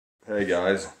Hey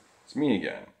guys, it's me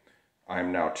again.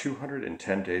 I'm now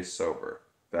 210 days sober.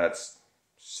 That's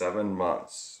 7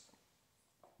 months.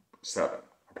 Seven,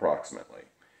 approximately.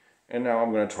 And now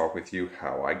I'm going to talk with you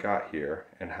how I got here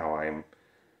and how I'm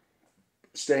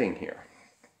staying here.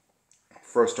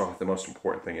 First off, the most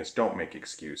important thing is don't make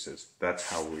excuses. That's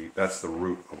the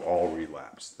root of all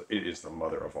relapse. It is the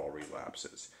mother of all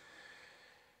relapses.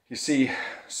 You see,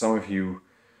 some of you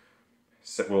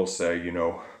will say,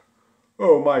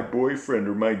 oh, my boyfriend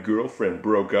or my girlfriend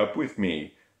broke up with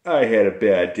me. I had a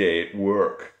bad day at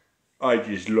work. I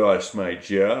just lost my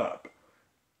job.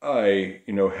 I,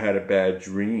 had a bad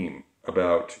dream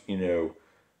about, the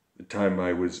time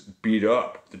I was beat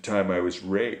up, the time I was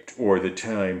raped, or the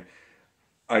time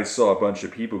I saw a bunch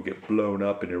of people get blown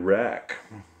up in Iraq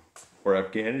or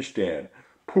Afghanistan.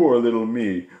 Poor little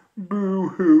me. Boo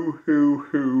hoo hoo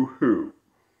hoo hoo.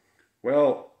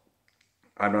 Well,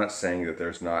 I'm not saying that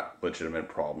there's not legitimate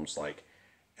problems like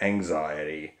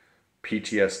anxiety,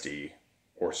 PTSD,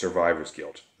 or survivor's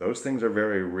guilt. Those things are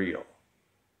very real.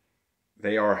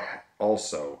 They are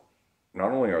also,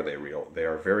 not only are they real, they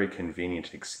are very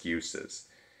convenient excuses.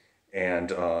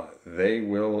 And they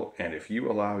will, and if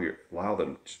you allow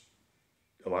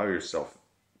yourself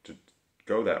to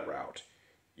go that route,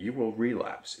 you will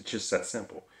relapse. It's just that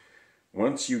simple.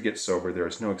 Once you get sober, there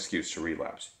is no excuse to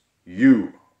relapse.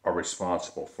 You are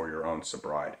responsible for your own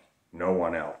sobriety, no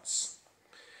one else.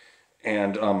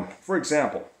 And for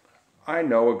example, I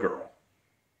know a girl.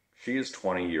 She is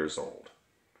 20 years old.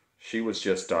 She was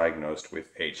just diagnosed with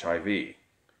HIV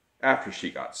after she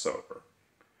got sober.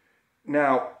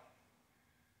 Now,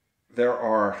 there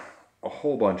are a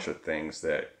whole bunch of things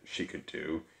that she could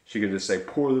do. She could just say,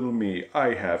 poor little me,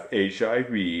 I have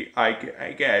HIV,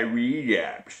 I got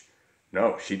relapse.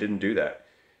 No, she didn't do that.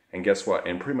 And guess what?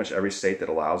 In pretty much every state that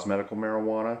allows medical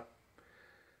marijuana,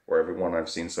 or every one I've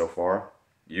seen so far,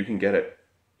 you can get it.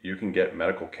 You can get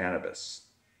medical cannabis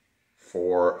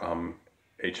for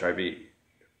HIV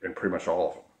in pretty much all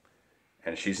of them.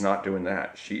 And she's not doing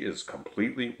that. She is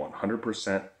completely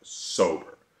 100%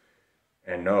 sober.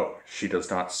 And no, she does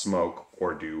not smoke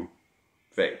or do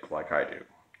vape like I do,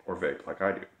 or vape like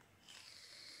I do.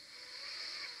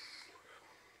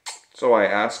 So I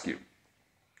ask you,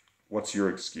 what's your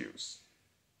excuse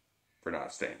for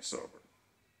not staying sober?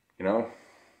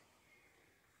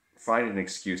 Find an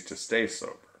excuse to stay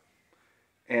sober.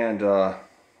 And I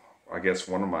guess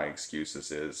one of my excuses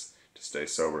is to stay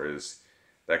sober is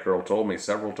that girl told me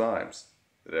several times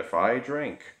that if I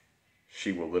drink,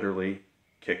 she will literally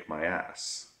kick my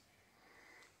ass.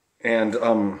 And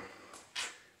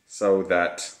so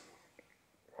that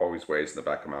always weighs in the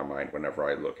back of my mind whenever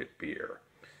I look at beer.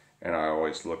 And I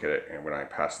always look at it, and when I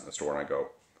pass in the store and I go,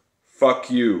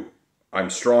 fuck you, I'm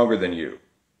stronger than you.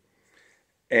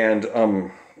 And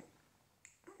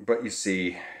but you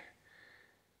see,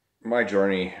 my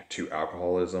journey to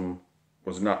alcoholism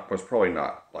was probably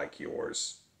not like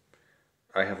yours.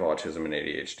 I have autism and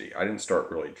ADHD. I didn't start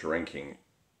really drinking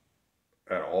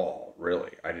at all,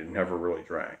 really. I never really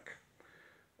drank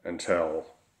until,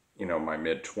 my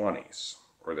mid-20s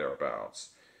or thereabouts.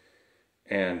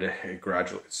 And it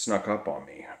gradually snuck up on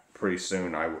me. Pretty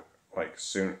soon, it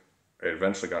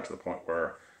eventually got to the point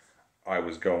where I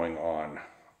was going on,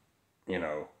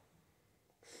 4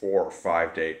 or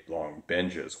 5 day long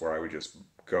binges where I would just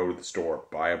go to the store,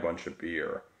 buy a bunch of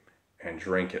beer, and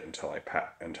drink it until I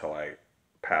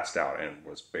passed out and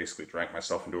was basically drank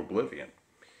myself into oblivion.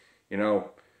 And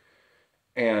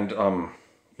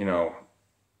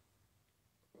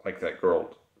like that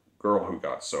girl who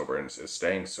got sober and is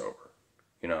staying sober.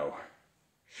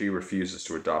 She refuses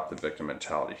to adopt the victim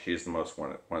mentality. She's one of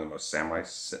the most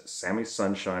Sammy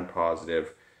Sunshine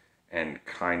positive and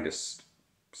kindest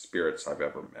spirits I've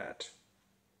ever met.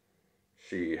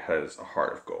 She has a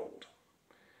heart of gold.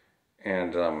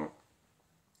 And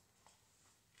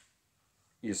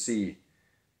you see,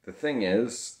 the thing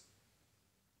is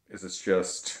it's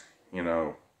just, when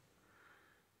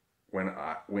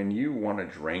you want to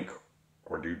drink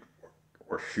or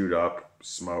shoot up,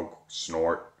 smoke,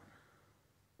 snort,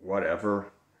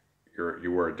 whatever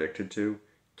you were addicted to,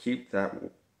 keep that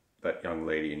young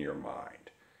lady in your mind,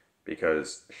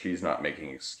 because she's not making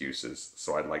excuses.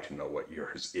 So I'd like to know what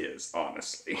yours is,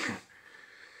 honestly.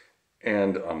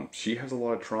 And she has a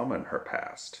lot of trauma in her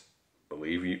past.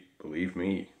 Believe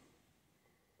me,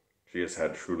 she has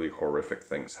had truly horrific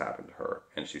things happen to her,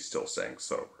 and she's still staying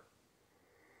sober.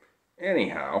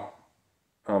 Anyhow,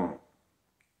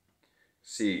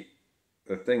 see,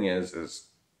 the thing is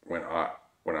when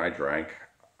I drank,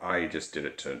 I just did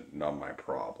it to numb my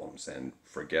problems and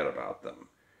forget about them.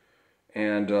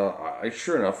 And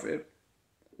sure enough, it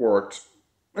worked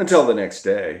until the next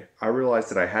day. I realized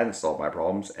that I hadn't solved my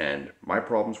problems, and my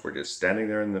problems were just standing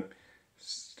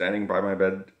by my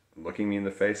bed, looking me in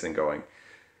the face and going,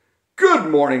 "Good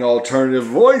morning, alternative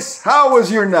voice. How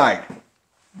was your night?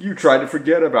 You tried to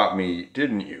forget about me,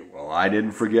 didn't you? Well, I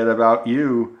didn't forget about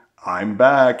you. I'm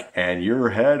back, and your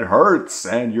head hurts,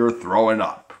 and you're throwing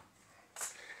up."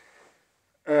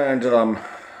 And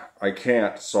I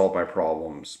can't solve my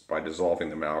problems by dissolving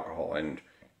them in alcohol and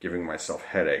giving myself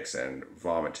headaches and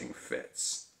vomiting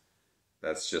fits.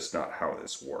 That's just not how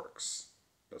this works.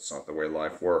 That's not the way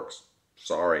life works.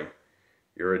 Sorry,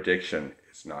 your addiction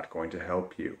is not going to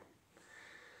help you.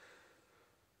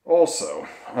 Also,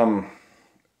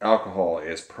 alcohol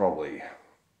is probably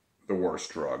the worst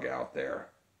drug out there.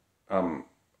 The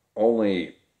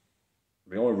only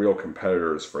real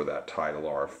competitors for that title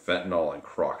are fentanyl and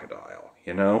crocodile,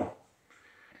 you know?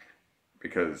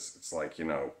 Because it's like, you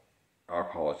know,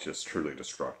 alcohol is just truly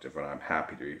destructive, and I'm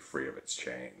happy to be free of its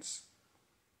chains.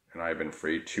 And I've been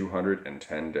free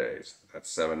 210 days. That's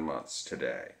 7 months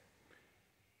today.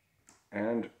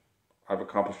 And I've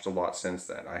accomplished a lot since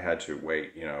then. I had to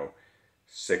wait,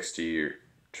 60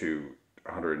 to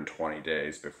 120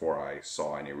 days before I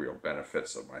saw any real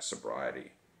benefits of my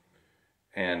sobriety.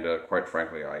 And quite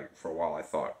frankly, for a while I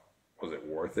thought, was it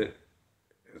worth it?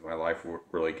 Is my life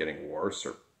really getting worse,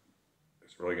 or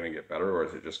is it really going to get better, or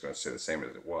is it just going to stay the same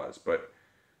as it was? But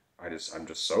I'm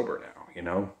just sober now, you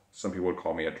know? Some people would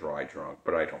call me a dry drunk,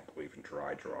 but I don't believe in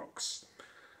dry drunks.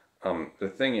 The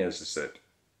thing is that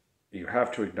you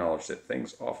have to acknowledge that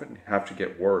things often have to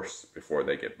get worse before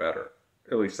they get better.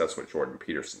 At least that's what Jordan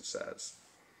Peterson says.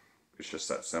 It's just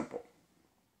that simple.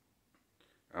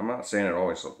 I'm not saying it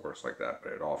always works like that,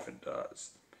 but it often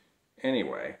does.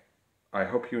 Anyway, I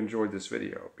hope you enjoyed this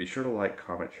video. Be sure to like,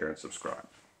 comment, share, and subscribe.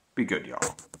 Be good,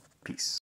 y'all. Peace.